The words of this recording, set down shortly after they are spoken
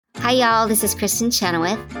Hi, y'all. This is Kristen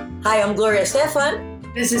Chenoweth. Hi, I'm Gloria Stefan.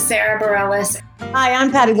 This is Sarah Bareilles. Hi,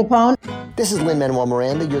 I'm Patty Lapone. This is Lin-Manuel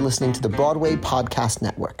Miranda. You're listening to the Broadway Podcast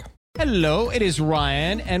Network. Hello, it is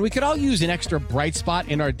Ryan, and we could all use an extra bright spot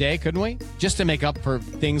in our day, couldn't we? Just to make up for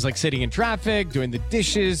things like sitting in traffic, doing the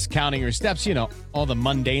dishes, counting your steps, you know, all the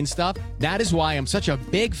mundane stuff. That is why I'm such a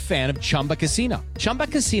big fan of Chumba Casino. Chumba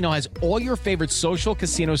Casino has all your favorite social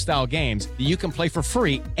casino-style games that you can play for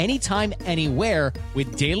free anytime, anywhere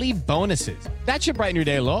with daily bonuses. That should brighten your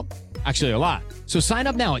day a little. Actually, a lot. So sign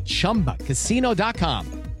up now at ChumbaCasino.com.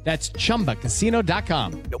 That's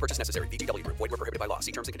ChumbaCasino.com. No purchase necessary. VGW Group. Void where prohibited by law.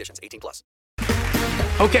 See terms and conditions. 18+.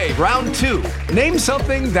 Okay, round two. Name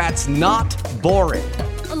something that's not boring.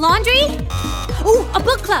 A laundry? Ooh, a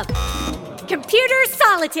book club. Computer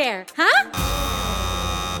solitaire, huh?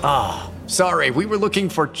 Ah, sorry. We were looking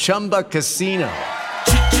for Chumba Casino.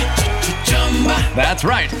 That's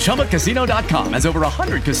right. ChumbaCasino.com has over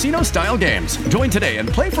 100 casino-style games. Join today and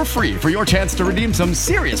play for free for your chance to redeem some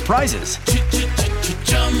serious prizes.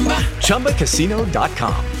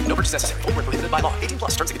 ChumbaCasino.com. No purchase necessary. Void where prohibited by law. 18+.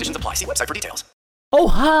 Terms and conditions apply. See website for details. Oh,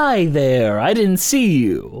 hi there. I didn't see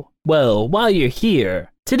you. Well, while you're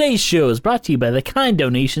here, today's show is brought to you by the kind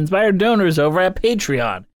donations by our donors over at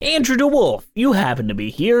Patreon. Andrew DeWolf, you happen to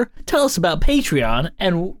be here. Tell us about Patreon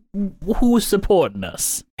and who's supporting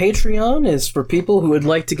us. Patreon is for people who would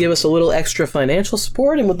like to give us a little extra financial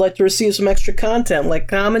support and would like to receive some extra content like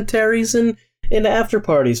commentaries and after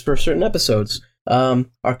parties for certain episodes.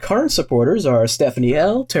 Our current supporters are Stephanie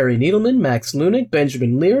L., Terry Needleman, Max Lunick,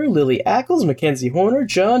 Benjamin Lear, Lily Ackles, Mackenzie Horner,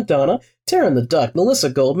 John Donna, Taryn the Duck, Melissa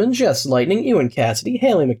Goldman, Jess Lightning, Ewan Cassidy,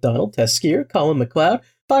 Haley McDonald, Tess Skier, Colin McLeod,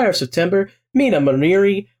 Fire of September, Mina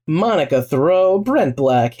Maniri, Monica Thoreau, Brent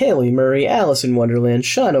Black, Haley Murray, Alice in Wonderland,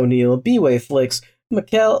 Sean O'Neill, B-Way Flicks,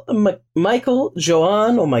 Michael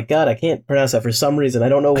Joanne, oh my god, I can't pronounce that for some reason, I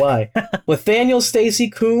don't know why, Nathaniel Stacy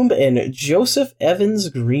Coombe, and Joseph Evans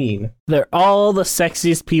Green. They're all the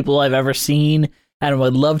sexiest people I've ever seen, and I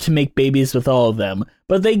would love to make babies with all of them,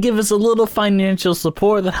 but they give us a little financial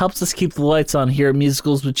support that helps us keep the lights on here at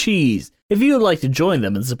Musicals with Cheese. If you would like to join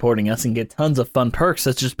them in supporting us and get tons of fun perks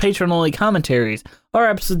such as patron-only commentaries, our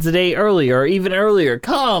episodes a day earlier or even earlier,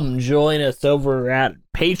 come join us over at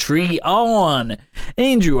Patreon.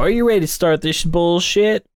 Andrew, are you ready to start this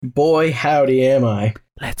bullshit? Boy, howdy am I.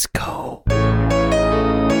 Let's go.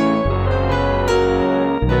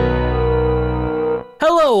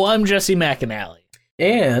 Hello, I'm Jesse McAnally.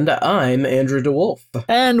 And I'm Andrew DeWolf.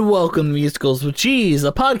 And welcome to Musicals with Cheese,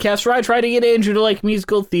 a podcast where I try to get Andrew to like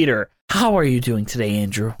musical theater. How are you doing today,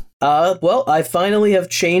 Andrew? Well, I finally have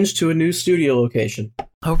changed to a new studio location.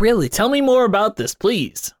 Oh, really? Tell me more about this,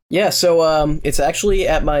 please. Yeah, so it's actually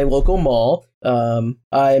at my local mall. I'm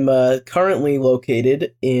currently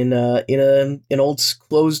located in an old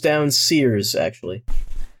closed down Sears, actually.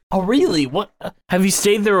 Oh, really? What? Have you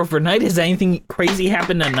stayed there overnight? Has anything crazy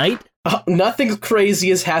happened at night? Nothing crazy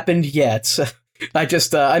has happened yet.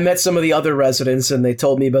 I met some of the other residents and they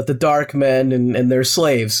told me about the dark men and their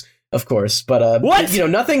slaves, of course. But, what? You know,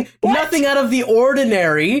 nothing out of the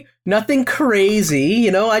ordinary, nothing crazy.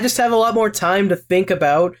 You know, I just have a lot more time to think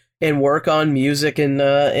about and work on music and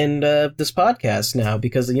this podcast now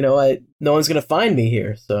because, you know, no one's going to find me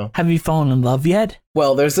here. So have you fallen in love yet?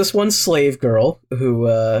 Well, there's this one slave girl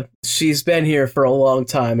who she's been here for a long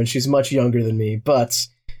time and she's much younger than me, but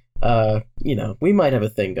you know, we might have a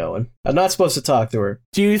thing going. I'm not supposed to talk to her.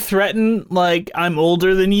 Do you threaten, like, I'm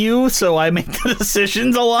older than you, so I make the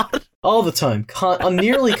decisions a lot? All the time.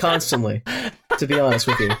 Nearly constantly, to be honest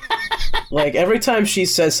with you. Like, every time she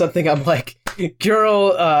says something, I'm like,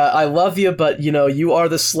 girl, I love you, but, you know, you are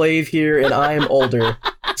the slave here, and I am older.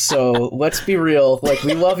 So, let's be real. Like,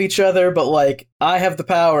 we love each other, but, like, I have the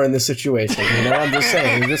power in this situation, you know? I'm just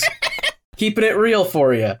saying, just keeping it real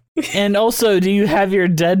for you. And also, do you have your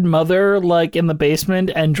dead mother, like, in the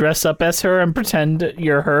basement and dress up as her and pretend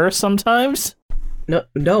you're her sometimes?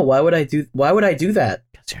 No. Why would I do that?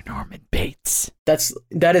 Because you're Norman Bates.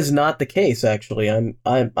 That is not the case, actually.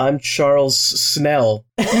 I'm Charles Snell.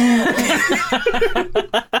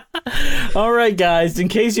 All right, guys, in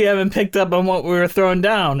case you haven't picked up on what we were throwing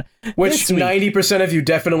down, which 90% of you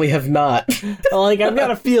definitely have not. Like, I've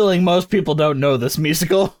got a feeling most people don't know this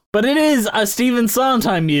musical, but it is a Stephen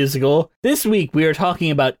Sondheim musical. This week, we are talking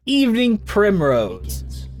about Evening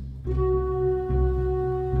Primrose.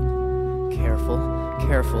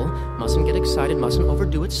 Careful. Mustn't get excited, mustn't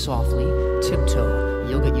overdo it. Softly. Tiptoe.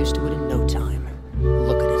 You'll get used to it in no time.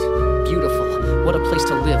 Look at it. Beautiful. What a place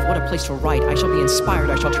to live. What a place to write. I shall be inspired.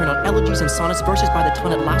 I shall turn out elegies and sonnets, verses by the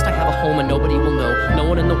ton. At last I have a home and nobody will know. No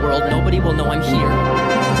one in the world, nobody will know I'm here.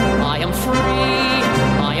 I am free.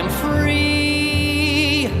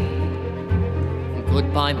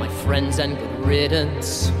 Goodbye, my friends, and good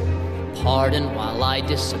riddance. Pardon while I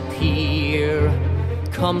disappear.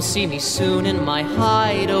 Come see me soon in my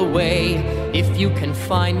hideaway. If you can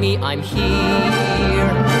find me, I'm here.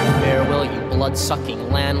 Farewell, you blood-sucking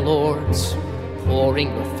landlords,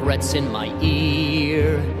 pouring your threats in my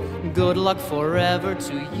ear. Good luck forever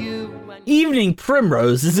to you. Evening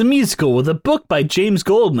Primrose is a musical with a book by James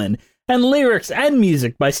Goldman and lyrics and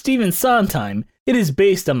music by Stephen Sondheim. It is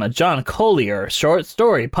based on the John Collier short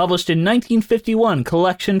story published in 1951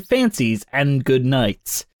 collection Fancies and Good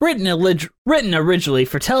Nights. Written originally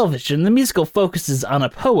for television, the musical focuses on a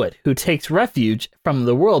poet who takes refuge from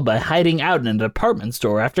the world by hiding out in a department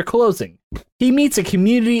store after closing. He meets a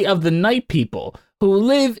community of the night people who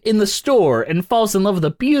live in the store and falls in love with a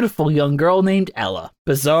beautiful young girl named Ella.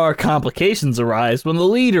 Bizarre complications arise when the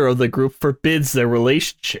leader of the group forbids their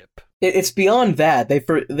relationship. It's beyond that. They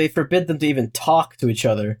forbid them to even talk to each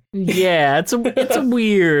other. Yeah, it's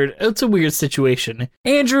a weird situation.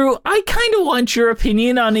 Andrew, I kind of want your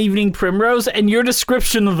opinion on Evening Primrose and your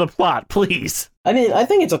description of the plot, please. I mean, I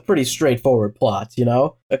think it's a pretty straightforward plot, you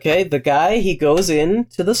know? Okay, the guy, he goes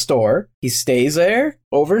into the store, he stays there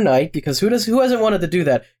overnight, because who hasn't wanted to do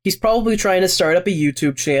that? He's probably trying to start up a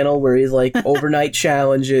YouTube channel where he's like overnight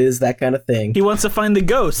challenges, that kind of thing. He wants to find the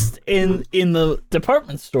ghost in the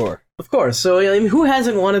department store. Of course, so I mean, who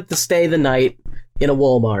hasn't wanted to stay the night in a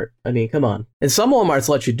Walmart? I mean, come on. And some Walmarts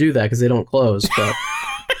let you do that because they don't close, but...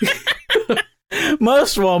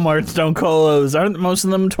 Most Walmarts don't close. Aren't most of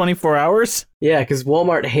them 24 hours? Yeah, because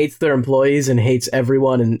Walmart hates their employees and hates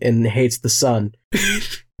everyone and hates the sun.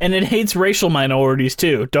 And it hates racial minorities,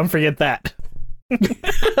 too. Don't forget that.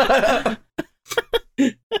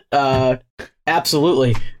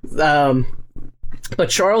 Absolutely. But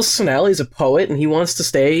Charles Snell, he's a poet, and he wants to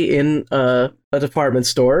stay in a department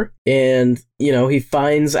store. And, you know, he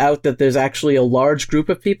finds out that there's actually a large group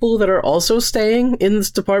of people that are also staying in this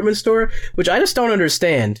department store, which I just don't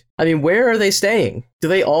understand. I mean, where are they staying? Do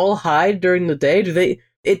they all hide during the day?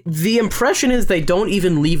 The impression is they don't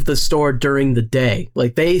even leave the store during the day.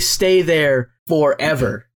 Like, they stay there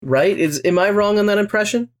forever, right? Am I wrong on that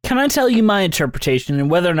impression? Can I tell you my interpretation and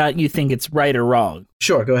whether or not you think it's right or wrong?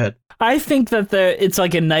 Sure, go ahead. I think that it's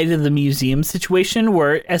like a night of the museum situation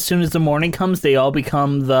where as soon as the morning comes, they all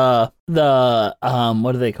become the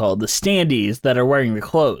what are they called? The standees that are wearing the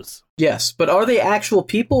clothes. Yes, but are they actual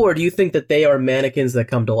people, or do you think that they are mannequins that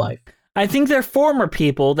come to life? I think they're former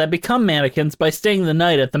people that become mannequins by staying the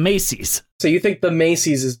night at the Macy's. So you think the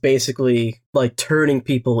Macy's is basically like turning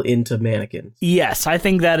people into mannequins? Yes, I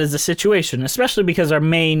think that is the situation, especially because our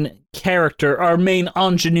main character, our main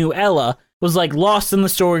ingenue Ella, was like lost in the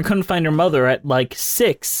store and couldn't find her mother at like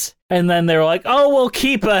 6. And then they were like, oh, we'll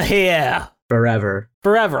keep her here. Forever.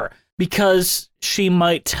 Because she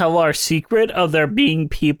might tell our secret of there being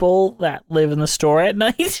people that live in the store at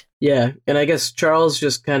night. Yeah, and I guess Charles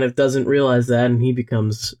just kind of doesn't realize that, and he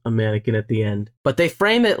becomes a mannequin at the end. But they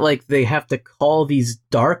frame it like they have to call these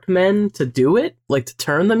dark men to do it, like to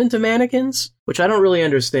turn them into mannequins, which I don't really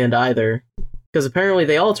understand either. Because apparently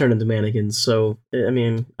they all turn into mannequins, so, I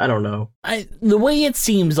mean, I don't know. The way it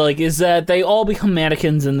seems like is that they all become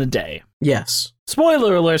mannequins in the day. Yes.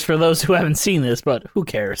 Spoiler alerts for those who haven't seen this, but who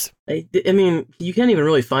cares? I mean, you can't even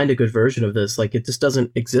really find a good version of this. Like, it just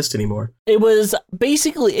doesn't exist anymore. It was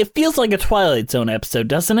basically, it feels like a Twilight Zone episode,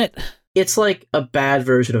 doesn't it? It's like a bad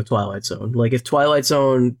version of Twilight Zone. Like, if Twilight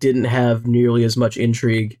Zone didn't have nearly as much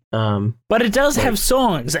intrigue. But it does have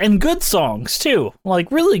songs, and good songs, too. Like,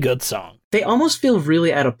 really good songs. They almost feel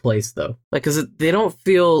really out of place, though. Like, because they don't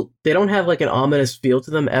have, like, an ominous feel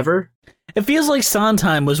to them ever. It feels like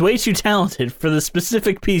Sondheim was way too talented for the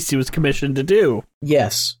specific piece he was commissioned to do.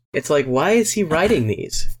 Yes. It's like, why is he writing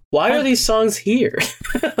these? Why are these songs here?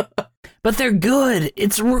 But they're good.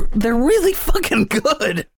 They're really fucking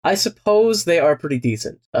good. I suppose they are pretty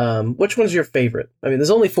decent. Which one's your favorite? I mean, there's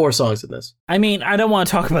only 4 songs in this. I mean, I don't want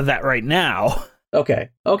to talk about that right now. Okay.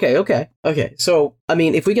 So, I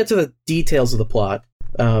mean, if we get to the details of the plot,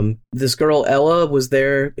 this girl, Ella,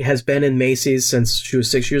 has been in Macy's since she was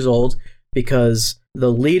 6 years old because the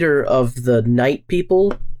leader of the night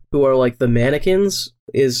people, who are like the mannequins,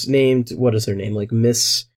 is named, what is her name? Like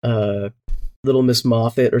Little Miss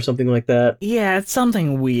Moffat or something like that. Yeah, it's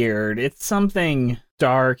something weird. It's something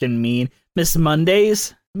dark and mean. Miss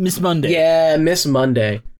Monday. Yeah, Miss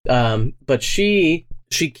Monday. But she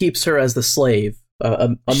keeps her as the slave.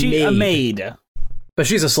 A maid. But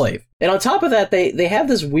she's a slave. And on top of that, they have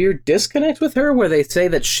this weird disconnect with her where they say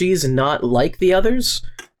that she's not like the others.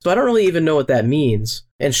 So I don't really even know what that means.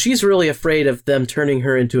 And she's really afraid of them turning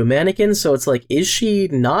her into a mannequin. So it's like, is she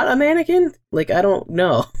not a mannequin? Like, I don't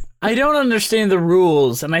know. I don't understand the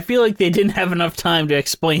rules, and I feel like they didn't have enough time to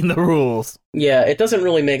explain the rules. Yeah, it doesn't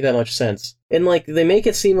really make that much sense. And, like, they make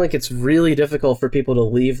it seem like it's really difficult for people to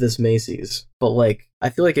leave this Macy's. But, like, I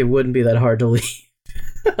feel like it wouldn't be that hard to leave.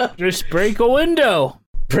 Just break a window.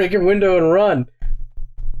 Break your window and run.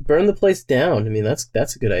 Burn the place down. I mean,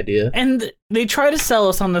 that's a good idea. And they try to sell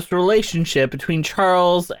us on this relationship between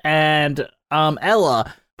Charles and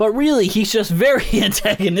Ella, but really he's just very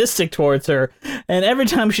antagonistic towards her. And every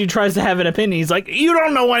time she tries to have an opinion, he's like, "You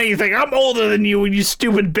don't know anything. I'm older than you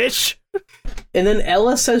stupid bitch." And then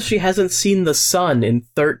Ella says she hasn't seen the sun in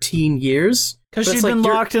 13 years. Because she's been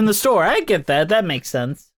locked in the store. I get that. That makes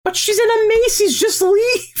sense. But she's in a Macy's. Just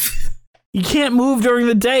leave. You can't move during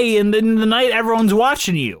the day, and then in the night, everyone's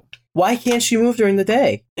watching you. Why can't she move during the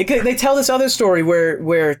day? They tell this other story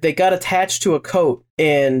where they got attached to a coat,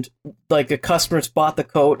 and like the customers bought the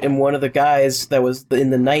coat, and one of the guys that was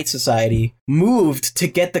in the night society moved to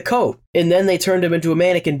get the coat, and then they turned him into a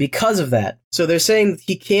mannequin because of that. So they're saying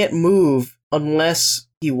he can't move unless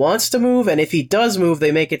he wants to move, and if he does move,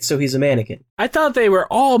 they make it so he's a mannequin. I thought they were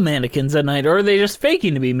all mannequins at night, or are they just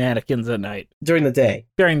faking to be mannequins at night? During the day.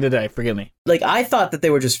 During the day, forgive me. Like, I thought that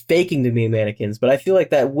they were just faking to be mannequins, but I feel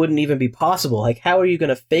like that wouldn't even be possible. Like, how are you going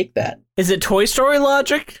to fake that? Is it Toy Story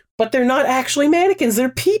logic? But they're not actually mannequins, they're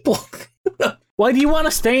people. Why do you want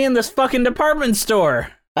to stay in this fucking department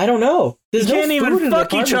store? I don't know. You can't even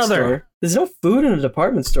fuck each other. Store. There's no food in a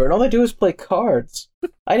department store, and all they do is play cards.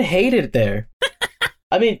 I'd hate it there.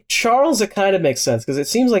 I mean, Charles, it kind of makes sense, because it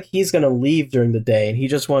seems like he's going to leave during the day, and he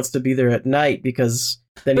just wants to be there at night, because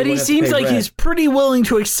then But he seems like he's pretty willing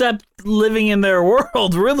to accept living in their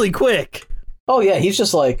world really quick. Oh, yeah, he's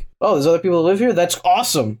just like, oh, there's other people that live here? That's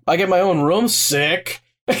awesome. I get my own room. Sick.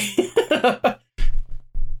 But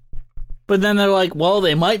then they're like, well,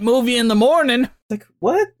 they might move you in the morning. Like,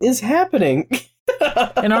 what is happening?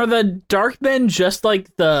 And are the dark men just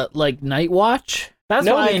like the Night Watch? That's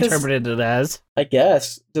what I interpreted it as. I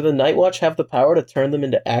guess. Do the Night Watch have the power to turn them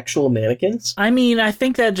into actual mannequins? I mean, I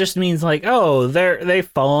think that just means like, oh, they've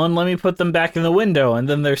fallen, let me put them back in the window, and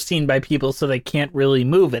then they're seen by people so they can't really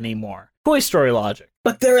move anymore. Toy Story logic.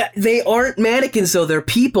 But they aren't mannequins, though. They're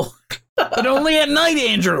people. But only at night,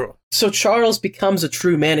 Andrew. So Charles becomes a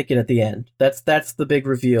true mannequin at the end. That's the big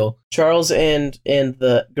reveal. Charles and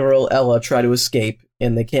the girl Ella try to escape,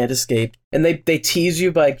 and they can't escape. And they tease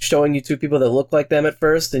you by showing you two people that look like them at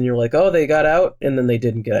first, and you're like, oh, they got out, and then they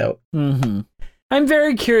didn't get out. Mm-hmm. I'm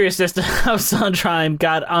very curious as to how Sondheim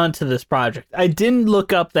got onto this project. I didn't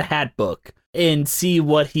look up the Hat Book and see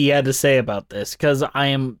what he had to say about this, because I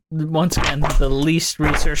am, once again, the least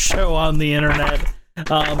researched show on the internet.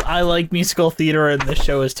 I like musical theater, and this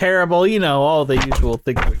show is terrible. You know, all the usual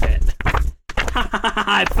things we get.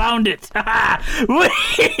 I found it!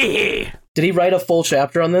 Did he write a full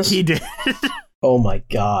chapter on this? He did. Oh my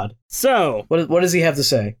god. So, what does he have to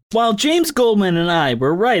say? While James Goldman and I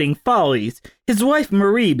were writing Follies, his wife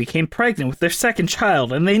Marie became pregnant with their second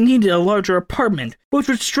child, and they needed a larger apartment, which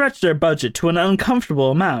would stretch their budget to an uncomfortable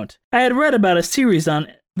amount. I had read about a series on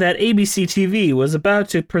that ABC TV was about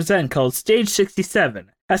to present called Stage 67,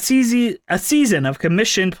 a season of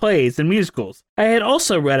commissioned plays and musicals. I had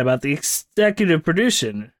also read about the executive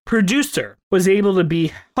producer was able to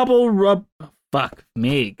be Fuck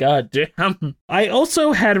me, goddamn. I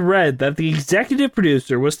also had read that the executive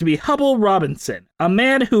producer was to be Hubble Robinson, a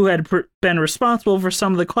man who had been responsible for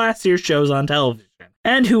some of the classier shows on television,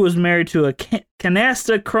 and who was married to a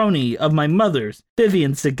canasta crony of my mother's,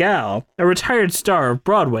 Vivian Segal, a retired star of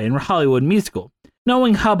Broadway and Hollywood musical.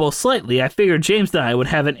 Knowing Hubble slightly, I figured James and I would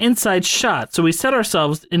have an inside shot, so we set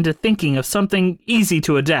ourselves into thinking of something easy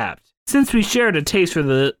to adapt. Since we shared a taste for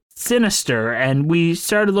the sinister, and we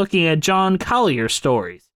started looking at John Collier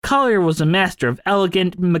stories. Collier was a master of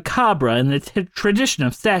elegant macabre in the tradition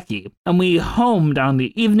of Saki, and we homed on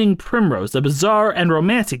the Evening Primrose, a bizarre and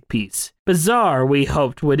romantic piece. Bizarre, we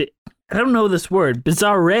hoped, would... I don't know this word.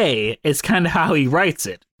 Bizarre is kind of how he writes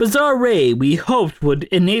it. Bizarre, we hoped, would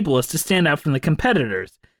enable us to stand out from the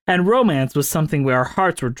competitors, and romance was something where our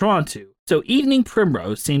hearts were drawn to. So Evening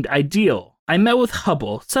Primrose seemed ideal. I met with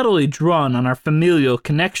Hubble, subtly drawn on our familial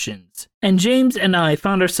connections, and James and I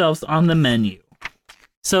found ourselves on the menu.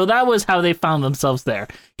 So that was how they found themselves there.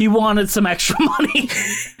 He wanted some extra money.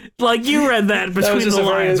 Like, you read that between the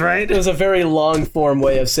lines, right? It was a very long-form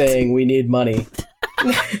way of saying we need money.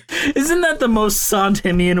 Isn't that the most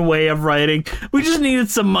Sondheimian way of writing? We just needed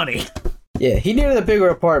some money. Yeah, he needed a bigger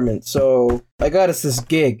apartment, so I got us this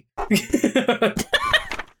gig.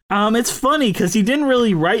 It's funny because he didn't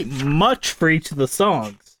really write much for each of the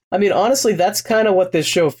songs. I mean, honestly, that's kind of what this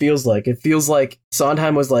show feels like. It feels like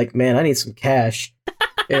Sondheim was like, man, I need some cash.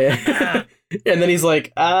 and then he's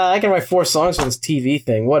like, I can write 4 songs for this TV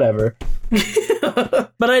thing, whatever.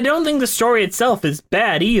 But I don't think the story itself is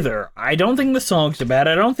bad either. I don't think the songs are bad.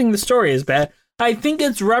 I don't think the story is bad. I think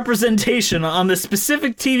its representation on the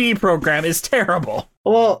specific TV program is terrible.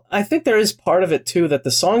 Well, I think there is part of it, too, that the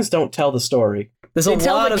songs don't tell the story. There's a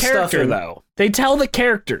lot of stuff in... though. They tell the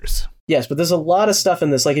characters. Yes, but there's a lot of stuff in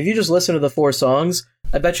this. Like, if you just listen to the 4 songs,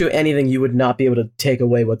 I bet you anything you would not be able to take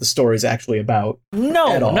away what the story's actually about.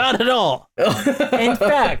 No, not at all. In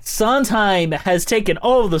fact, Sondheim has taken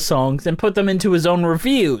all of the songs and put them into his own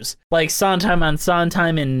reviews. Like Sondheim on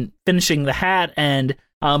Sondheim and Finishing the Hat and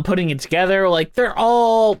putting it together. Like, they're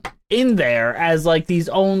all in there as, like, these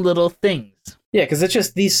own little things. Yeah, because it's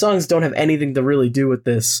just, these songs don't have anything to really do with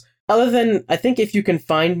this. Other than, I think If You Can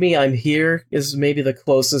Find Me, I'm Here is maybe the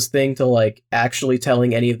closest thing to, like, actually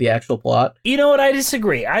telling any of the actual plot. You know what? I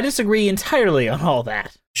disagree. I disagree entirely on all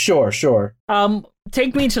that. Sure.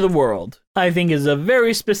 Take Me to the World, I think, is a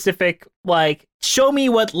very specific, like, show me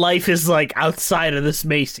what life is like outside of this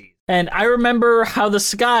Macy's. And I remember how the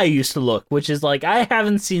sky used to look, which is like, I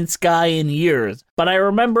haven't seen sky in years, but I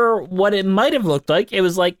remember what it might have looked like. It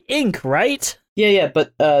was like ink, right? Yeah,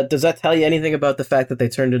 but does that tell you anything about the fact that they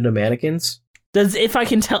turned into mannequins? Does If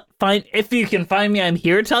You Can Find Me, I'm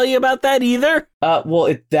Here tell you about that either?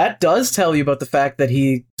 Well, that does tell you about the fact that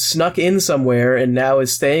he snuck in somewhere and now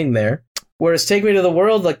is staying there. Whereas Take Me to the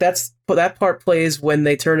World, like, that part plays when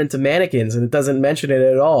they turn into mannequins, and it doesn't mention it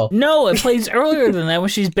at all. No, it plays earlier than that when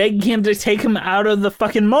she's begging him to take him out of the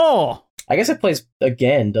fucking mall. I guess it plays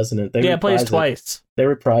again, doesn't it? It plays twice. They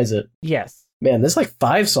reprise it. Yes. Man, there's like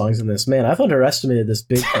 5 songs in this. Man, I've underestimated this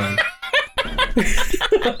big time.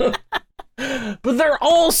 But they're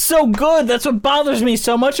all so good. That's what bothers me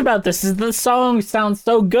so much about this, is the songs sound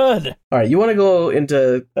so good. All right, you want to go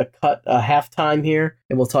into a halftime here,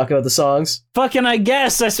 and we'll talk about the songs? Fucking I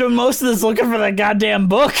guess. I spent most of this looking for that goddamn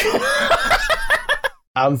book.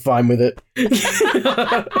 I'm fine with it.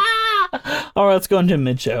 All right, let's go into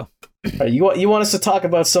mid-show. All right, you want us to talk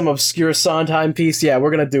about some obscure Sondheim piece? Yeah, we're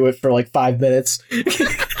going to do it for like 5 minutes.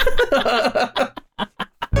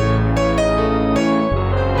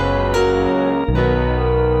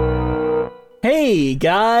 Hey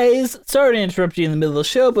guys, sorry to interrupt you in the middle of the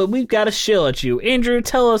show, but we've got a shill at you. Andrew,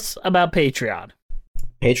 tell us about Patreon.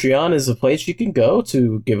 Patreon is a place you can go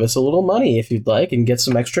to give us a little money if you'd like and get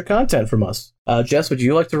some extra content from us. Jess, would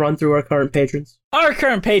you like to run through our current patrons? Our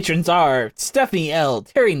current patrons are Stephanie L.,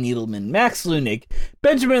 Terry Needleman, Max Lunick,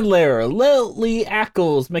 Benjamin Lehrer, Lily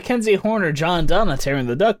Ackles, Mackenzie Horner, John Donna, Taryn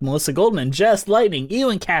the Duck, Melissa Goldman, Jess Lightning,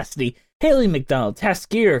 Ewan Cassidy, Haley McDonald,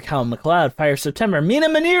 Taskier, Cal McLeod, Fire September, Mina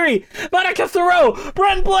Maniri, Monica Thoreau,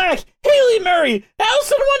 Brent Black, Haley Murray,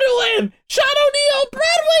 Allison Wonderland, Sean O'Neill,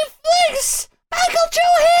 Broadway Flicks, Michael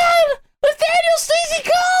Johan, Nathaniel Stacey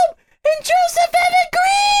Combe, and Joseph Evan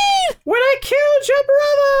Green! When I killed your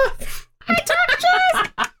brother! I told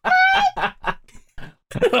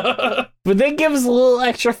you! But they give us a little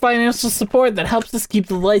extra financial support that helps us keep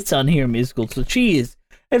the lights on here at Musicals with Cheese.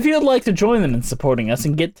 If you'd like to join them in supporting us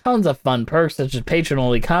and get tons of fun perks such as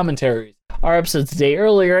patron-only commentaries, our episodes a day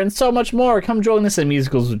earlier, and so much more, come join us at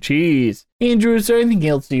Musicals with Cheese. Andrew, is there anything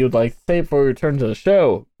else you'd like to say before we return to the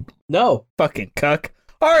show? No. Fucking cuck.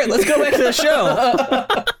 All right, let's go back to the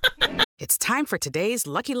show. It's time for today's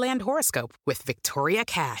Lucky Land horoscope with Victoria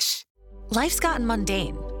Cash. Life's gotten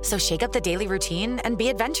mundane, so shake up the daily routine and be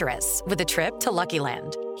adventurous with a trip to Lucky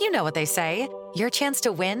Land. You know what they say, your chance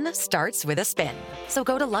to win starts with a spin. So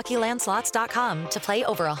go to LuckyLandSlots.com to play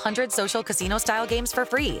over 100 social casino-style games for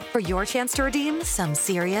free for your chance to redeem some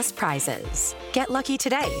serious prizes. Get lucky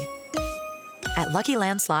today at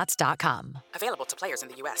LuckyLandSlots.com. Available to players in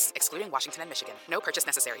the U.S., excluding Washington and Michigan. No purchase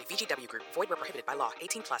necessary. VGW Group. Void where prohibited by law.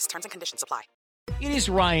 18+. Terms and conditions apply. It is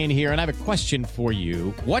Ryan here, and I have a question for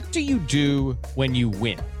you. What do you do when you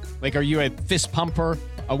win? Like, are you a fist pumper,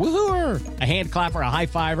 a woohooer, a hand clapper, a high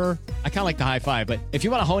fiver? I kind of like the high five, but if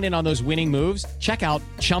you want to hone in on those winning moves, check out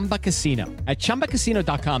Chumba Casino. At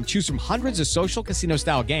ChumbaCasino.com, choose from hundreds of social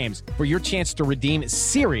casino-style games for your chance to redeem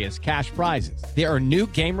serious cash prizes. There are new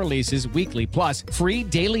game releases weekly, plus free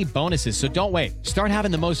daily bonuses, so don't wait. Start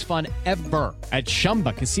having the most fun ever at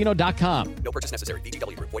ChumbaCasino.com. No purchase necessary.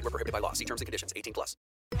 VGW Group. Void where prohibited by law. See terms and conditions. 18+.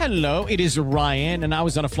 Hello, it is Ryan, and I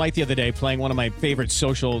was on a flight the other day playing one of my favorite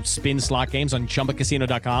social spin slot games on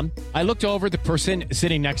ChumbaCasino.com. I looked over at the person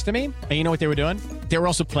sitting next to me, and you know what they were doing? They were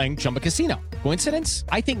also playing Chumba Casino. Coincidence?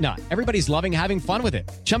 I think not. Everybody's loving having fun with it.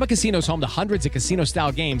 Chumba Casino is home to hundreds of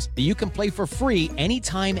casino-style games that you can play for free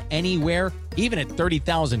anytime, anywhere, even at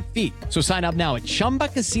 30,000 feet. So sign up now at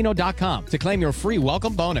ChumbaCasino.com to claim your free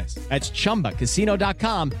welcome bonus. That's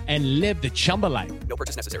ChumbaCasino.com and live the Chumba life. No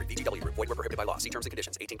purchase necessary. VGW Group. Void where prohibited by law. See terms and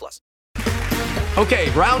conditions. 18+. Okay,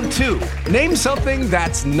 round two. Name something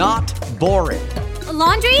that's not boring. A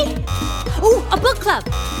laundry? Ooh, a book club.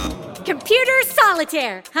 Computer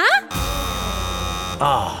solitaire, huh?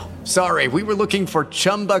 Ah, sorry, we were looking for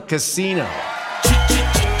Chumba Casino.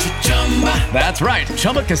 That's right,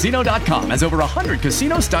 ChumbaCasino.com has over 100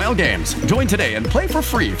 casino-style games. Join today and play for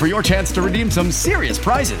free for your chance to redeem some serious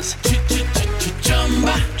prizes.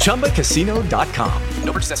 ChumbaCasino.com.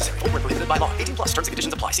 No purchase necessary. Void where prohibited by law. 18+. Terms and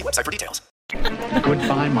conditions apply. See website for details.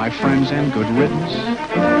 Goodbye, my friends, and good riddance.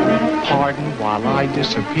 Pardon while I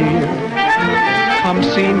disappear. Come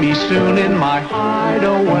see me soon in my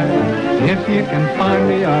hideaway. If you can find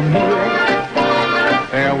me, I'm here.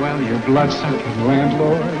 Farewell, you blood-sucking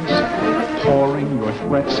landlords, pouring your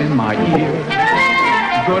threats in my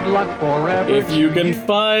ear. Good luck forever. If you can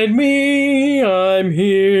find me, I'm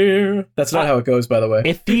here. That's not how it goes, by the way.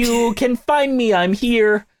 If you can find me, I'm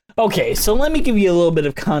here. Okay, so let me give you a little bit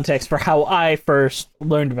of context for how I first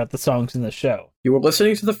learned about the songs in the show. You were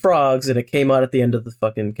listening to the Frogs, and it came out at the end of the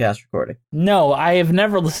fucking cast recording. No, I have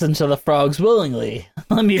never listened to the Frogs willingly.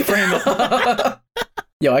 Let me frame it.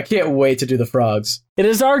 Yo, I can't wait to do the Frogs. It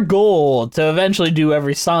is our goal to eventually do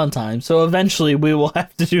every Sondheim, so eventually we will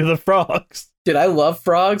have to do the Frogs. Dude, I love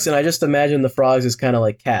frogs, and I just imagine the Frogs as kind of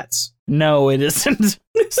like cats. No, it isn't.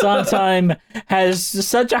 Sondheim has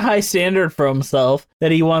such a high standard for himself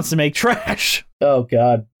that he wants to make trash. Oh,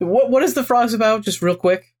 God. What is the Frogs about, just real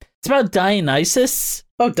quick? It's about Dionysus.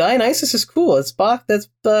 Oh, Dionysus is cool. It's Bacchus.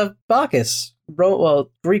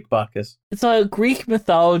 Well, Greek Bacchus. It's a Greek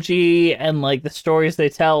mythology and like the stories they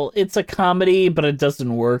tell. It's a comedy, but it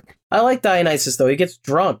doesn't work. I like Dionysus, though. He gets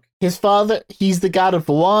drunk. His father, he's the god of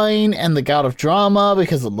wine and the god of drama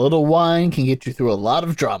because a little wine can get you through a lot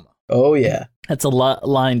of drama. Oh, yeah. That's a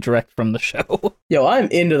line direct from the show. Yo, I'm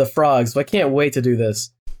into the Frogs, but I can't wait to do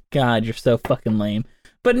this. God, you're so fucking lame.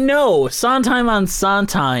 But no, Sondheim on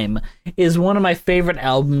Sondheim is one of my favorite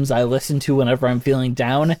albums I listen to whenever I'm feeling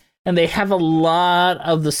down, and they have a lot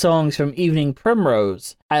of the songs from Evening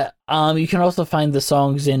Primrose. You can also find the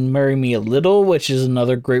songs in Marry Me a Little, which is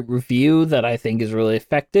another great review that I think is really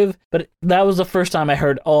effective, but that was the first time I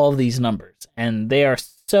heard all of these numbers, and they are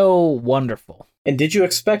so wonderful. And did you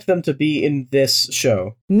expect them to be in this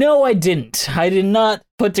show? No, I didn't. I did not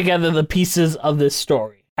put together the pieces of this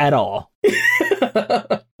story at all.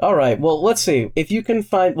 All right, well, let's see. If you can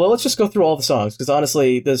find... Well, let's just go through all the songs, because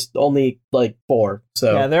honestly, there's only, 4,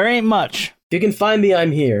 so... Yeah, there ain't much. If you can find me,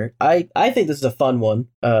 I'm here. I think this is a fun one.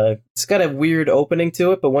 It's got a weird opening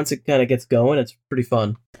to it, but once it kind of gets going, it's pretty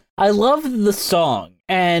fun. I love the song,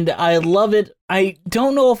 and I love it. I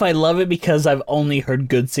don't know if I love it because I've only heard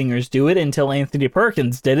good singers do it until Anthony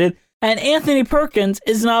Perkins did it, and Anthony Perkins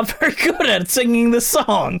is not very good at singing the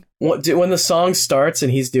song. When the song starts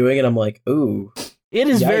and he's doing it, I'm like, ooh. It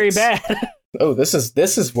is yikes. Very bad. Oh, this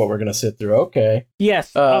is what we're gonna sit through. Okay.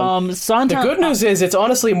 Yes. The good news is it's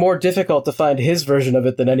honestly more difficult to find his version of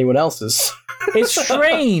it than anyone else's. It's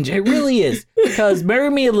strange. It really is. Because Marry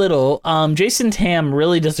Me a Little, Jason Tam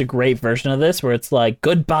really does a great version of this where it's like,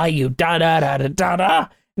 goodbye, you da da da da da da.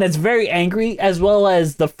 And it's very angry, as well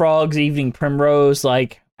as the Frogs Evening Primrose,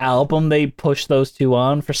 album. They push those two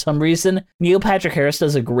on for some reason. Neil Patrick Harris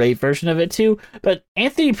does a great version of it too, but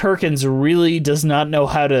Anthony Perkins really does not know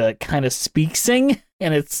how to kind of sing,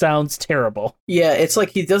 and it sounds terrible. Yeah, it's like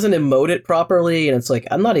he doesn't emote it properly, and it's like,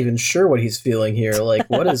 I'm not even sure what he's feeling here. Like,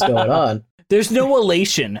 what is going on? There's no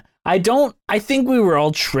elation. I think we were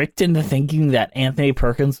all tricked into thinking that Anthony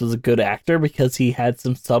Perkins was a good actor because he had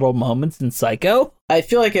some subtle moments in Psycho. I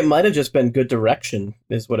feel like it might have just been good direction,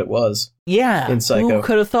 is what it was. Yeah. In Psycho. Who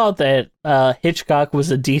could have thought that Hitchcock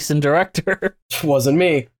was a decent director? Wasn't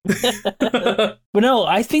me. But no,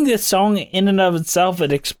 I think this song in and of itself,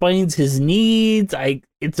 it explains his needs.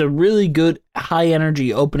 It's a really good high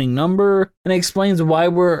energy opening number, and it explains why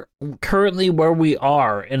we're currently where we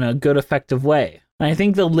are in a good, effective way. And I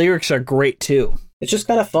think the lyrics are great too. It's just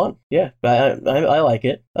kind of fun. Yeah, I like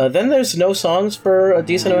it. Then there's no songs for a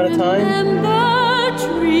decent amount of time. Remember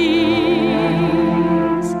trees,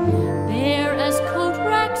 bare as coat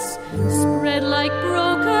racks, spread like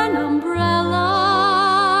broken umbrellas,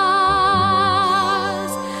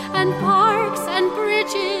 and parks and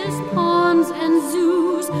bridges, ponds and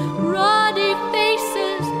zoos, ruddy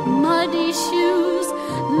faces, muddy shoes,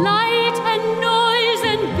 light and noise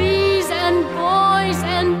and bees and boys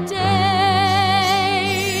and death.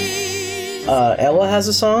 Ella has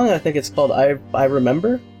a song. I think it's called I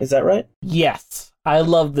Remember. Is that right? Yes. I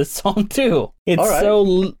love this song too. It's right.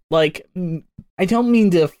 so, like, I don't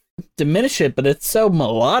mean to diminish it, but it's so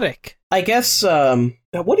melodic. I guess,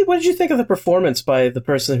 what did you think of the performance by the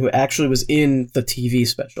person who actually was in the TV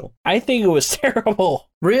special? I think it was terrible.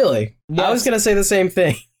 Really? Yes. I was going to say the same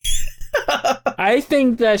thing. I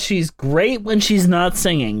think that she's great when she's not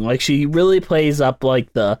singing. Like, she really plays up,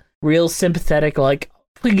 like, the real sympathetic, like,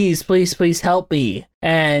 please, please, please help me.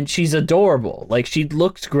 And she's adorable. Like, she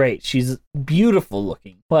looks great. She's beautiful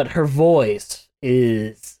looking. But her voice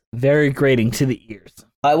is very grating to the ears.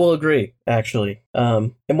 I will agree, actually.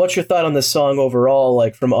 And what's your thought on this song overall,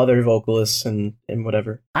 like, from other vocalists and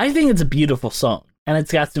whatever? I think it's a beautiful song. And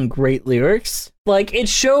it's got some great lyrics. Like, it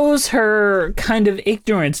shows her kind of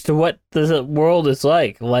ignorance to what the world is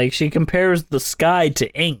like. Like, she compares the sky to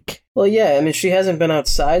ink. Well, yeah, I mean, she hasn't been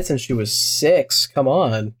outside since she was 6. Come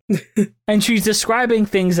on. And she's describing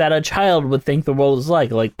things that a child would think the world is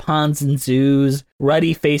like ponds and zoos,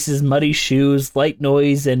 ruddy faces, muddy shoes, light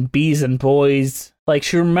noise, and bees and boys. Like,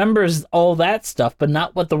 she remembers all that stuff, but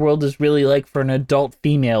not what the world is really like for an adult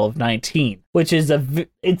female of 19. Which is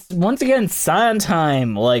it's once again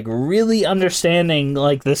Sondheim, like, really understanding,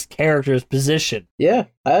 like, this character's position. Yeah,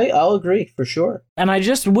 I'll agree, for sure. And I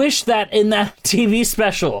just wish that in that TV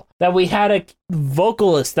special, that we had a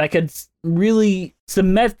vocalist that could really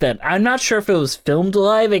cement that. I'm not sure if it was filmed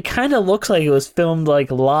live. It kind of looks like it was filmed,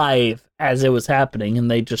 like, live as it was happening, and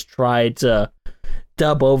they just tried to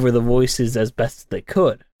dub over the voices as best as they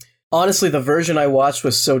could. Honestly, the version I watched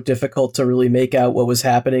was so difficult to really make out what was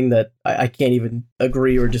happening that I can't even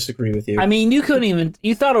agree or disagree with you. I mean, you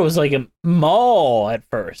thought it was like a mall at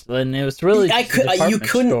first, and it was really you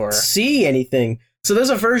couldn't see anything. So there's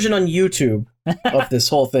a version on YouTube of this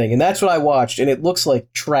whole thing, and that's what I watched, and it looks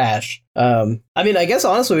like trash. I mean, I guess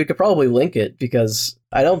honestly we could probably link it, because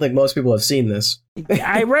I don't think most people have seen this.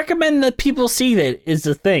 I recommend that people see that is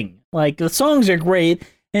the thing. Like, the songs are great,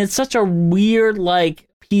 and it's such a weird, like,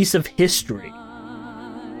 piece of history.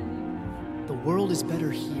 The world is better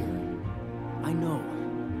here. I know.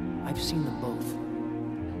 I've seen them both.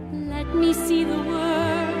 Let me see the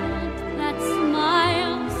world that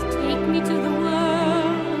smiles. Take me to the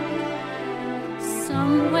world.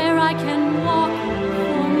 Somewhere I can walk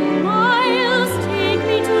for miles. Take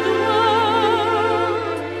me to the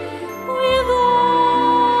world. With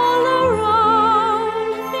all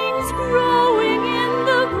around things growing in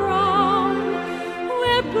the ground.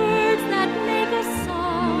 Where birds that make a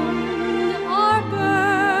sound are birds.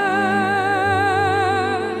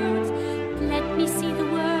 Let me see the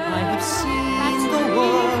world. I have seen the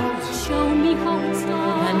world. Show me how it's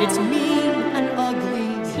done. And it's mean and ugly.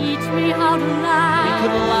 Teach me how to laugh. We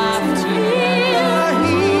could laugh together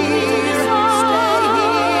here. Stay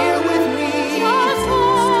here with me. Just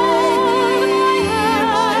hold my hand.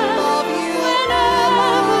 I love you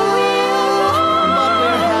Whenever we are but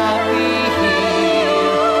we're happy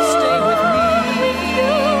here. Stay with me.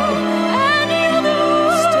 and you're the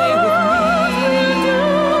Stay with me.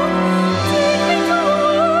 Take me to a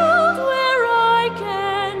world where I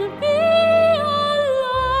can be alive.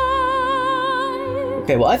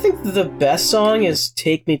 Okay, well, I think the best song is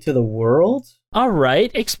Take Me to the World. All right,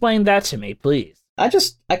 explain that to me, please. I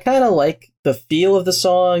kind of like the feel of the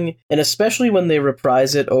song, and especially when they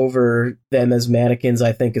reprise it over them as mannequins,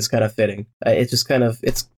 I think is kind of fitting. It's just kind of,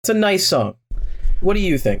 it's a nice song. What do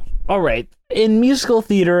you think? All right, in musical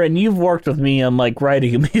theater, and you've worked with me on, like,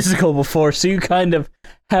 writing a musical before, so you kind of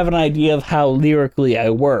have an idea of how lyrically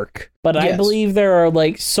I work. But I Yes. believe there are,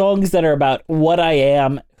 like, songs that are about what I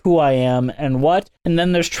am, who I am, and what, and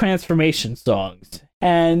then there's transformation songs.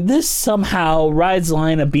 And this somehow rides the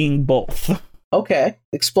line of being both. Okay,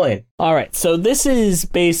 explain. All right, so this is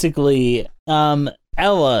basically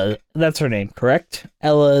Ella, that's her name, correct?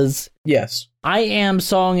 Ella's Yes. I am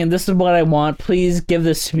song, and this is what I want. Please give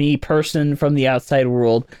this to me, person from the outside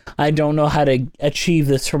world. I don't know how to achieve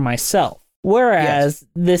this for myself. Whereas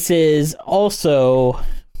this is also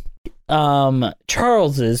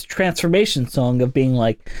Charles's transformation song of being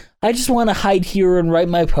like, I just want to hide here and write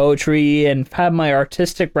my poetry and have my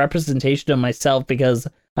artistic representation of myself because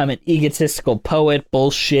I'm an egotistical poet.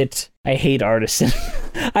 Bullshit. I hate artists.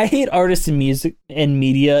 I hate artists in music and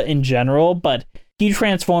media in general, but he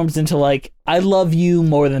transforms into, like, I love you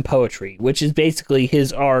more than poetry, which is basically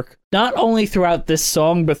his arc, not only throughout this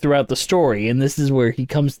song, but throughout the story. And this is where he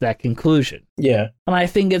comes to that conclusion. Yeah. And I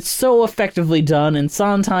think it's so effectively done. And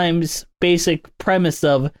Sondheim's basic premise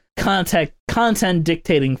of content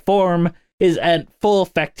dictating form is at full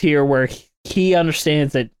effect here, where he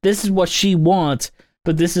understands that this is what she wants,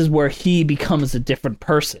 but this is where he becomes a different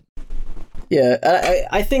person. Yeah,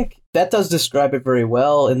 I think that does describe it very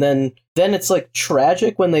well. And then it's like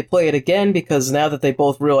tragic when they play it again, because now that they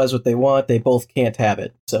both realize what they want, they both can't have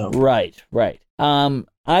it. So Right.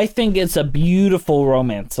 I think it's a beautiful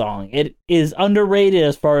romance song. It is underrated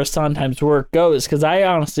as far as Sondheim's work goes, because I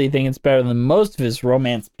honestly think it's better than most of his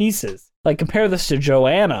romance pieces. Like, compare this to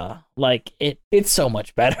Joanna. Like, it's so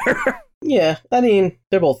much better. Yeah, I mean,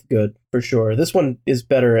 they're both good, for sure. This one is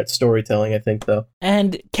better at storytelling, I think, though.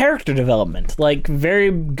 And character development. Like,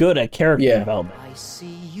 very good at character development. I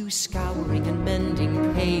see you scouring and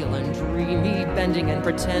mending, pale and dreamy, bending and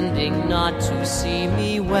pretending not to see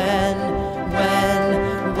me when.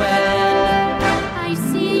 I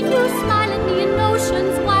see you smile at me in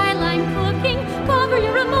notions while I'm cooking. Cover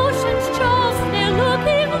your emotions, Charles, they're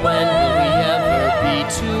looking. When will we ever be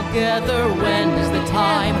together? When is the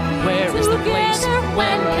time? Where is the place?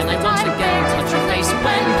 When can I once again touch your face?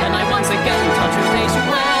 When can I once again touch your face?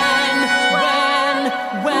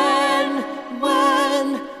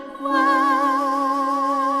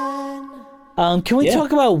 Can we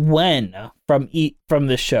talk about When from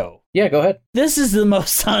the show? Yeah, go ahead. This is the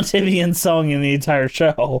most Sondheimian song in the entire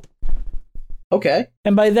show. Okay.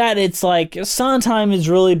 And by that, it's like, Sondheim is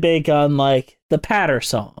really big on, like, the patter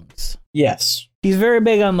songs. Yes. He's very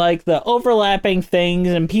big on, like, the overlapping things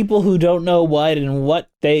and people who don't know what and what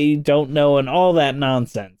they don't know and all that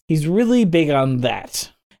nonsense. He's really big on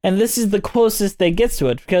that. And this is the closest they get to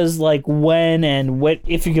it, because, like, When and What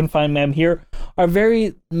If You Can Find Me I'm Here are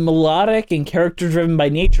very melodic and character-driven by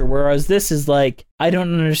nature, whereas this is like, I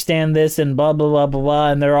don't understand this and blah, blah, blah, blah,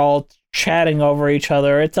 blah, and they're all chatting over each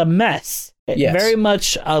other. It's a mess. Yes. Very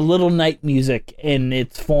much a Little Night music in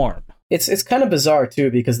its form. It's kind of bizarre, too,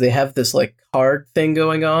 because they have this, like, card thing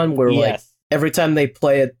going on where, like, every time they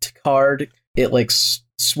play a card, it, like,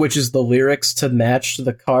 switches the lyrics to match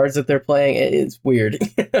the cards that they're playing. It's weird.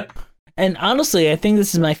 And honestly, I think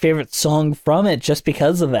this is my favorite song from it just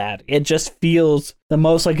because of that. It just feels the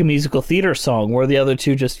most like a musical theater song, where the other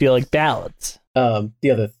two just feel like ballads.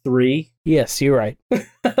 The other three? Yes, you're right.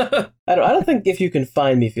 I don't think If You Can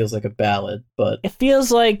Find Me feels like a ballad, but it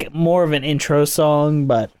feels like more of an intro song,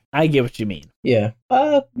 but I get what you mean. Yeah.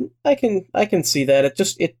 I can see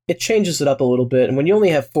that. It changes it up a little bit, and when you only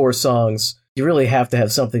have 4 songs, you really have to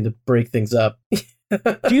have something to break things up.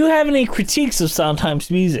 Do you have any critiques of Sondheim's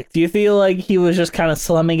music? Do you feel like he was just kind of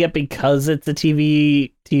slumming it because it's a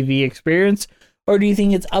TV experience? Or do you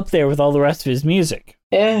think it's up there with all the rest of his music?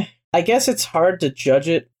 I guess it's hard to judge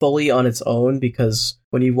it fully on its own, because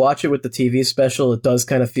when you watch it with the TV special, it does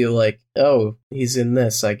kind of feel like, oh, he's in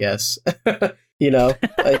this, I guess. You know?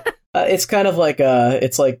 It's kind of like,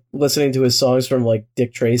 it's like listening to his songs from, like,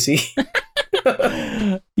 Dick Tracy.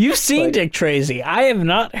 You've seen Dick Tracy. I have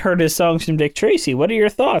not heard his songs from Dick Tracy. What are your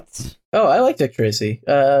thoughts? Oh, I like Dick Tracy.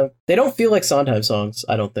 They don't feel like Sondheim songs,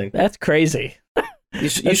 I don't think. That's crazy. You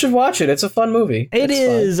should watch it. It's a fun movie. It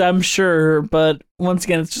is, fun. I'm sure, but once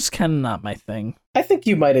again, it's just kind of not my thing. I think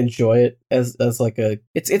you might enjoy it as like a...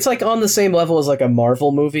 It's like on the same level as like a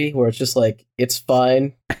Marvel movie, where it's just like, it's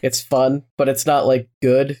fine, it's fun, but it's not like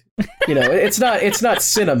good. You know, it's not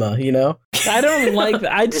cinema, you know? I don't like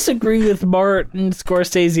that. I disagree with Martin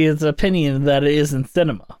Scorsese's opinion that it isn't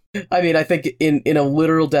cinema. I mean, I think in a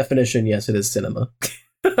literal definition, yes, it is cinema.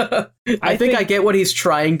 I think I get what he's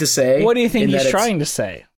trying to say. What do you think he's trying to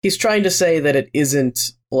say? He's trying to say that it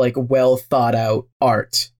isn't like well thought out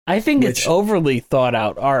art. I think it's overly thought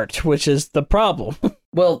out art, which is the problem.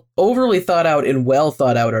 Well, overly thought out and well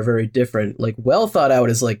thought out are very different. Like, well thought out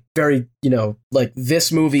is like very, you know, like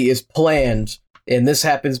this movie is planned and this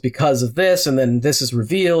happens because of this, and then this is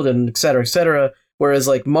revealed, and et cetera, et cetera. Whereas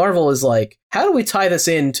like Marvel is like, how do we tie this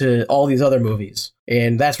into all these other movies?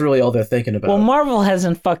 And that's really all they're thinking about. Well, Marvel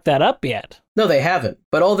hasn't fucked that up yet. No, they haven't.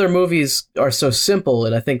 But all their movies are so simple,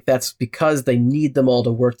 and I think that's because they need them all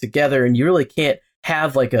to work together, and you really can't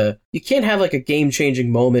have like a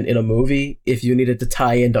game-changing moment in a movie if you needed to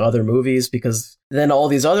tie into other movies, because then all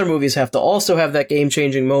these other movies have to also have that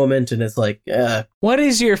game-changing moment, and it's like, What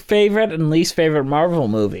is your favorite and least favorite Marvel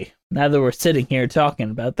movie? Now that we're sitting here talking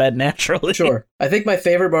about that naturally. Sure. I think my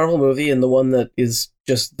favorite Marvel movie, and the one that is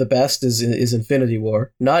just the best, is Infinity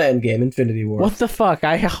War. Not Endgame, Infinity War. What the fuck?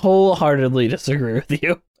 I wholeheartedly disagree with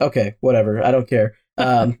you. Okay, whatever. I don't care.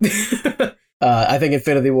 I think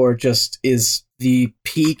Infinity War just is the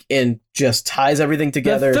peak and just ties everything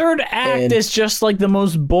together. The third act is just like the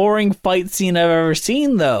most boring fight scene I've ever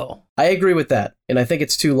seen, though. I agree with that, and I think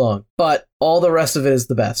it's too long. But all the rest of it is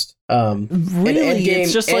the best. Really?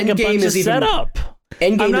 It's just like a bunch of setup.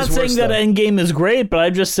 Endgame I'm not is saying worse, that though. Endgame is great, but I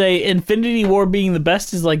just say Infinity War being the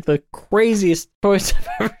best is like the craziest choice I've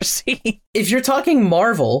ever seen. If you're talking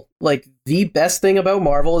Marvel, like, the best thing about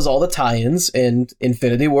Marvel is all the tie-ins, and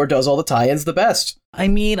Infinity War does all the tie-ins the best. I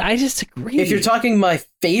mean, I disagree. If you're talking my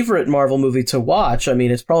favorite Marvel movie to watch, I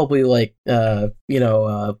mean, it's probably like,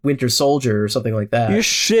 Winter Soldier or something like that. You're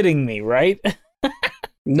shitting me, right?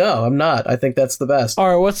 No, I'm not. I think that's the best. All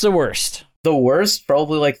right, what's the worst? The worst,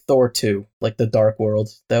 probably like Thor 2, like the Dark World.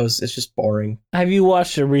 It's just boring. Have you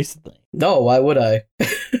watched it recently? No, why would I?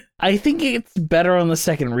 I think it's better on the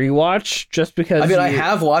second rewatch, just because. I mean, I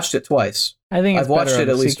have watched it twice. I think I've watched it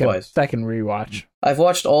at least twice. Second rewatch. I've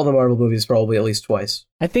watched all the Marvel movies probably at least twice.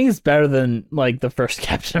 I think it's better than like the first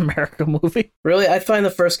Captain America movie. Really, I find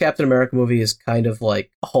the first Captain America movie is kind of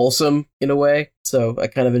like wholesome in a way, so I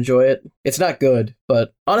kind of enjoy it. It's not good,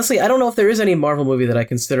 but honestly, I don't know if there is any Marvel movie that I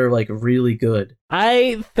consider like really good.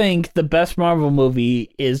 I think the best Marvel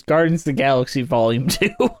movie is Guardians of the Galaxy Volume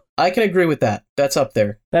 2. I can agree with that. That's up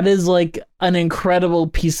there. That is like an incredible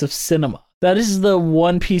piece of cinema. That is the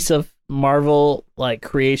one piece of Marvel like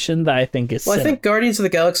creation that I think is Well, cinema. I think Guardians of the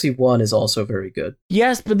Galaxy 1 is also very good.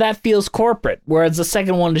 Yes, but that feels corporate, whereas the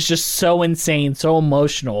second one is just so insane, so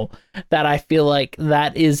emotional, that I feel like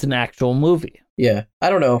that is an actual movie. Yeah, I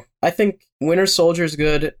don't know. I think Winter Soldier's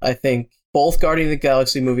good. I think both Guardians of the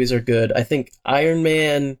Galaxy movies are good. I think Iron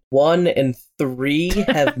Man 1 and 3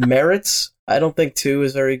 have merits. I don't think 2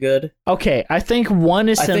 is very good. Okay, I think 1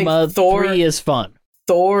 is cinema, 3 is fun.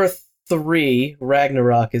 Thor 3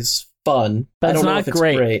 Ragnarok is fun. That's I don't know not if it's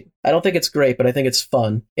great. great. I don't think it's great, but I think it's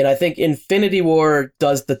fun. And I think Infinity War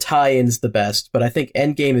does the tie-ins the best, but I think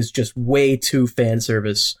Endgame is just way too fan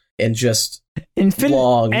service and just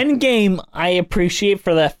long. Endgame, I appreciate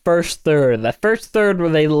for that first third. That first third where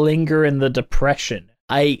they linger in the depression.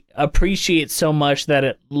 I appreciate so much that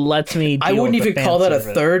it lets me deal I wouldn't with the even fan call that a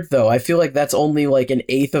service. third, though. I feel like that's only like an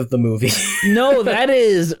eighth of the movie. No, that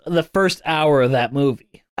is the first hour of that movie.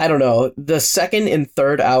 I don't know. The second and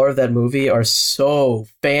third hour of that movie are so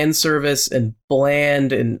fan service and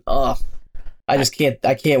bland and I just can't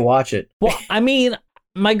watch it. Well, I mean,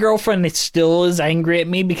 my girlfriend still is angry at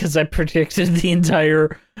me because I predicted the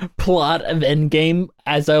entire plot of Endgame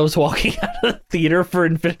as I was walking out of the theater for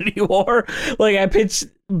Infinity War. Like, I pitched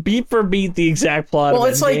beat for beat the exact plot of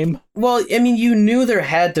Endgame. I mean, you knew there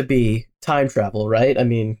had to be time travel, right? I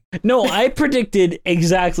mean... No, I predicted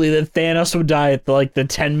exactly that Thanos would die at the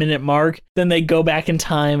 10-minute mark, then they go back in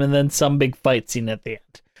time, and then some big fight scene at the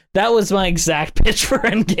end. That was my exact pitch for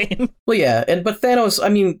Endgame. Well, yeah, but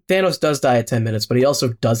Thanos does die at 10 minutes, but he also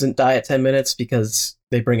doesn't die at 10 minutes because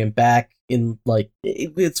they bring him back in,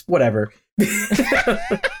 it's whatever.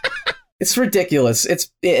 It's ridiculous.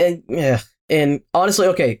 Yeah. And honestly,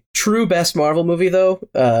 okay, true best Marvel movie, though,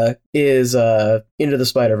 is Into the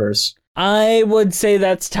Spider-Verse. I would say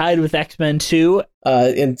that's tied with X-Men 2.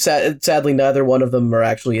 And sadly, neither one of them are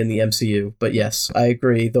actually in the MCU. But yes, I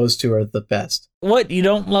agree. Those two are the best. What, you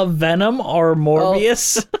don't love Venom or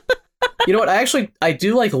Morbius? You know what? I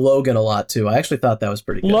do like Logan a lot, too. I actually thought that was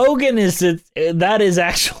pretty good. Logan that is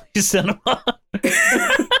actually cinema.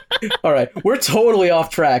 All right, we're totally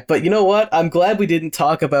off track, but you know what? I'm glad we didn't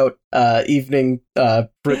talk about Evening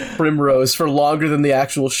Primrose for longer than the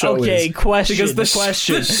actual show is. Okay, question. Because the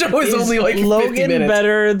show is only like 50 Logan minutes.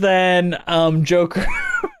 better than Joker?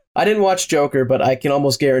 I didn't watch Joker, but I can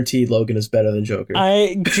almost guarantee Logan is better than Joker.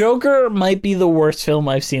 Joker might be the worst film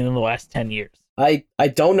I've seen in the last 10 years. I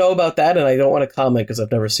don't know about that, and I don't want to comment because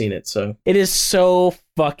I've never seen it. So it is so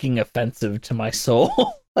fucking offensive to my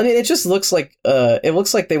soul. I mean, it just looks like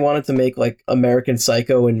they wanted to make like American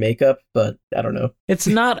Psycho in makeup, but I don't know. It's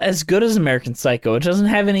not as good as American Psycho. It doesn't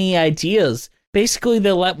have any ideas. Basically,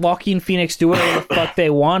 they let Joaquin Phoenix do whatever the fuck they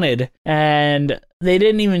wanted, and they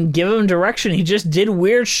didn't even give him direction. He just did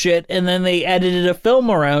weird shit, and then they edited a film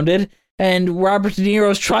around it, and Robert De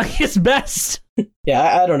Niro's trying his best.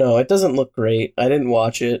 Yeah, I don't know. It doesn't look great. I didn't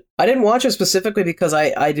watch it. I didn't watch it specifically because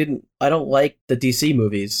I don't like the DC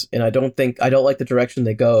movies, and I don't like the direction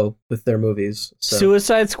they go with their movies. So.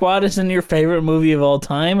 Suicide Squad isn't your favorite movie of all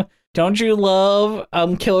time? Don't you love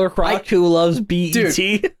Killer Croc who loves BET?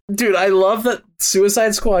 Dude, I love that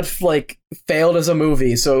Suicide Squad failed as a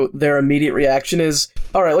movie, so their immediate reaction is,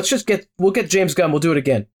 all right, we'll get James Gunn, we'll do it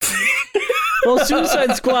again. Well,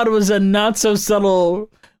 Suicide Squad was a not so subtle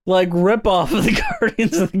rip-off of the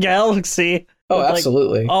Guardians of the Galaxy. Oh, with,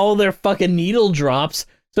 absolutely. All their fucking needle drops.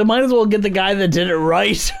 So might as well get the guy that did it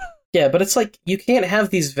right. Yeah, but it's you can't have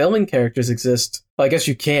these villain characters exist. Well, I guess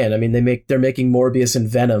you can. I mean, they're making Morbius and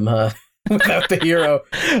Venom, huh? Without the hero.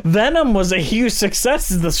 Venom was a huge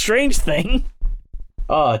success is the strange thing.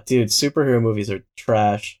 Oh, dude, superhero movies are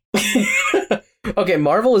trash. Okay,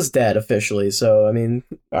 Marvel is dead officially, so I mean,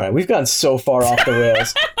 all right, we've gone so far off the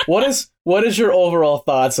rails. What is your overall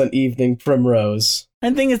thoughts on Evening Primrose?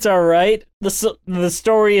 I think it's all right. The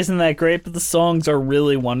story isn't that great, but the songs are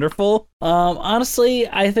really wonderful. Honestly,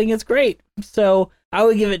 I think it's great. So I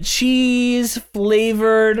would give it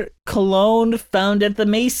cheese-flavored cologne found at the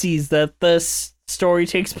Macy's that the story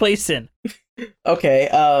takes place in. Okay,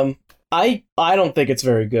 I don't think it's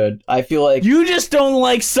very good. I feel like... You just don't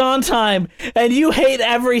like Sondheim, and you hate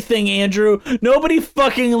everything, Andrew. Nobody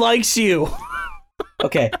fucking likes you.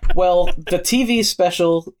 Okay, well, the TV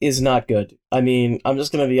special is not good. I mean, I'm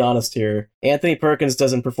just gonna be honest here. Anthony Perkins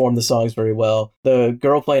doesn't perform the songs very well. The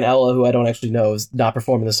girl playing Ella, who I don't actually know, is not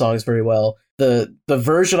performing the songs very well. The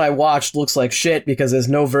version I watched looks like shit because there's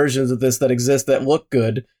no versions of this that exist that look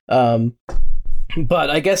good. But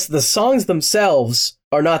I guess the songs themselves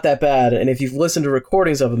are not that bad, and if you've listened to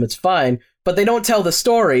recordings of them, it's fine. But they don't tell the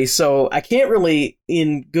story, so I can't really,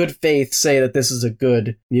 in good faith, say that this is a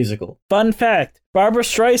good musical. Fun fact, Barbra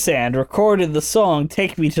Streisand recorded the song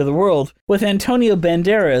Take Me to the World with Antonio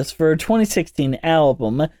Banderas for her 2016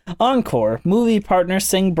 album Encore, Movie Partners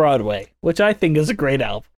Sing Broadway, which I think is a great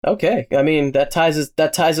album. Okay, I mean, that ties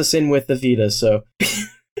us in with the Vita, so...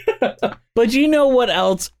 But you know what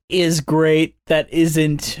else is great that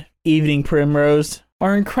isn't Evening Primrose?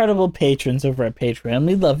 Our incredible patrons over at Patreon.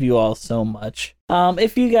 We love you all so much.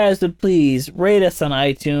 If you guys would please rate us on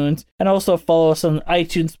iTunes and also follow us on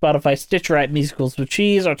iTunes, Spotify, Stitcher at Musicals with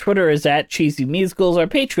Cheese. Our Twitter is at Cheesy Musicals. Our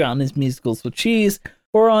Patreon is Musicals with Cheese.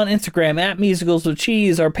 We're on Instagram at Musicals with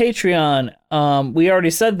Cheese. Our Patreon, we already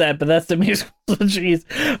said that, but that's the Musicals with Cheese.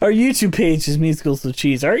 Our YouTube page is Musicals with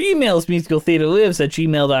Cheese. Our email is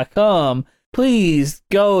musicaltheaterlives@gmail.com. Please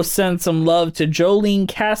go send some love to Jolene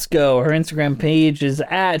Casco. Her Instagram page is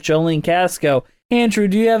at Jolene Casco. Andrew,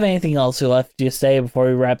 do you have anything else left to say before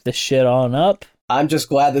we wrap this shit on up? I'm just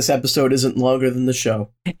glad this episode isn't longer than the show.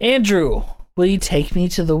 Andrew, will you take me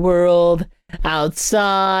to the world?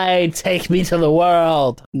 Outside, take me to the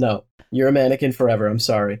world. No, you're a mannequin forever. I'm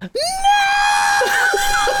sorry. No!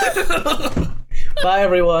 Bye,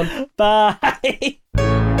 everyone. Bye.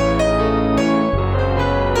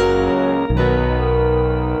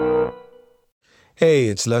 Hey,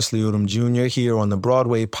 it's Leslie Odom Jr. here on the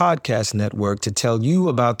Broadway Podcast Network to tell you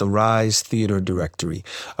about the Rise Theater Directory,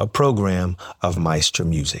 a program of Maestro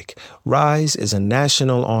Music. Rise is a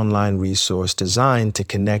national online resource designed to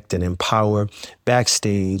connect and empower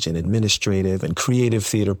backstage and administrative and creative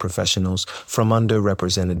theater professionals from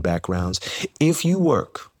underrepresented backgrounds. If you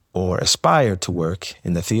work or aspire to work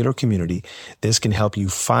in the theater community, this can help you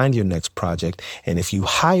find your next project. And if you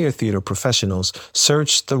hire theater professionals,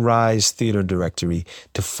 search the Rise Theater Directory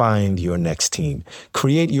to find your next team.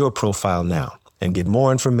 Create your profile now and get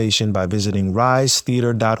more information by visiting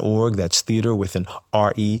risetheater.org. That's theater with an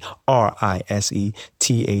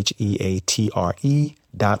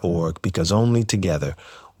RERISETHEATRE.org, because only together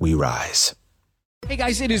we rise. Hey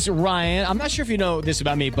guys, it is Ryan. I'm not sure if you know this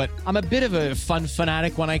about me, but I'm a bit of a fun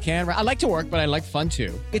fanatic when I can. I like to work, but I like fun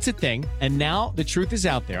too. It's a thing. And now the truth is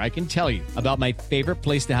out there. I can tell you about my favorite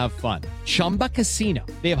place to have fun. Chumba Casino.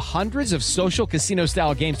 They have hundreds of social casino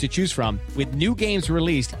style games to choose from with new games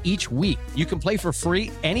released each week. You can play for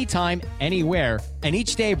free anytime, anywhere. And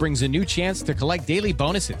each day brings a new chance to collect daily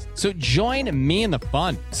bonuses. So join me in the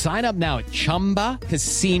fun. Sign up now at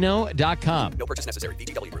ChumbaCasino.com. No purchase necessary.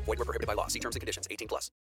 VGW Group. Void where prohibited by law. See terms and conditions. 18+.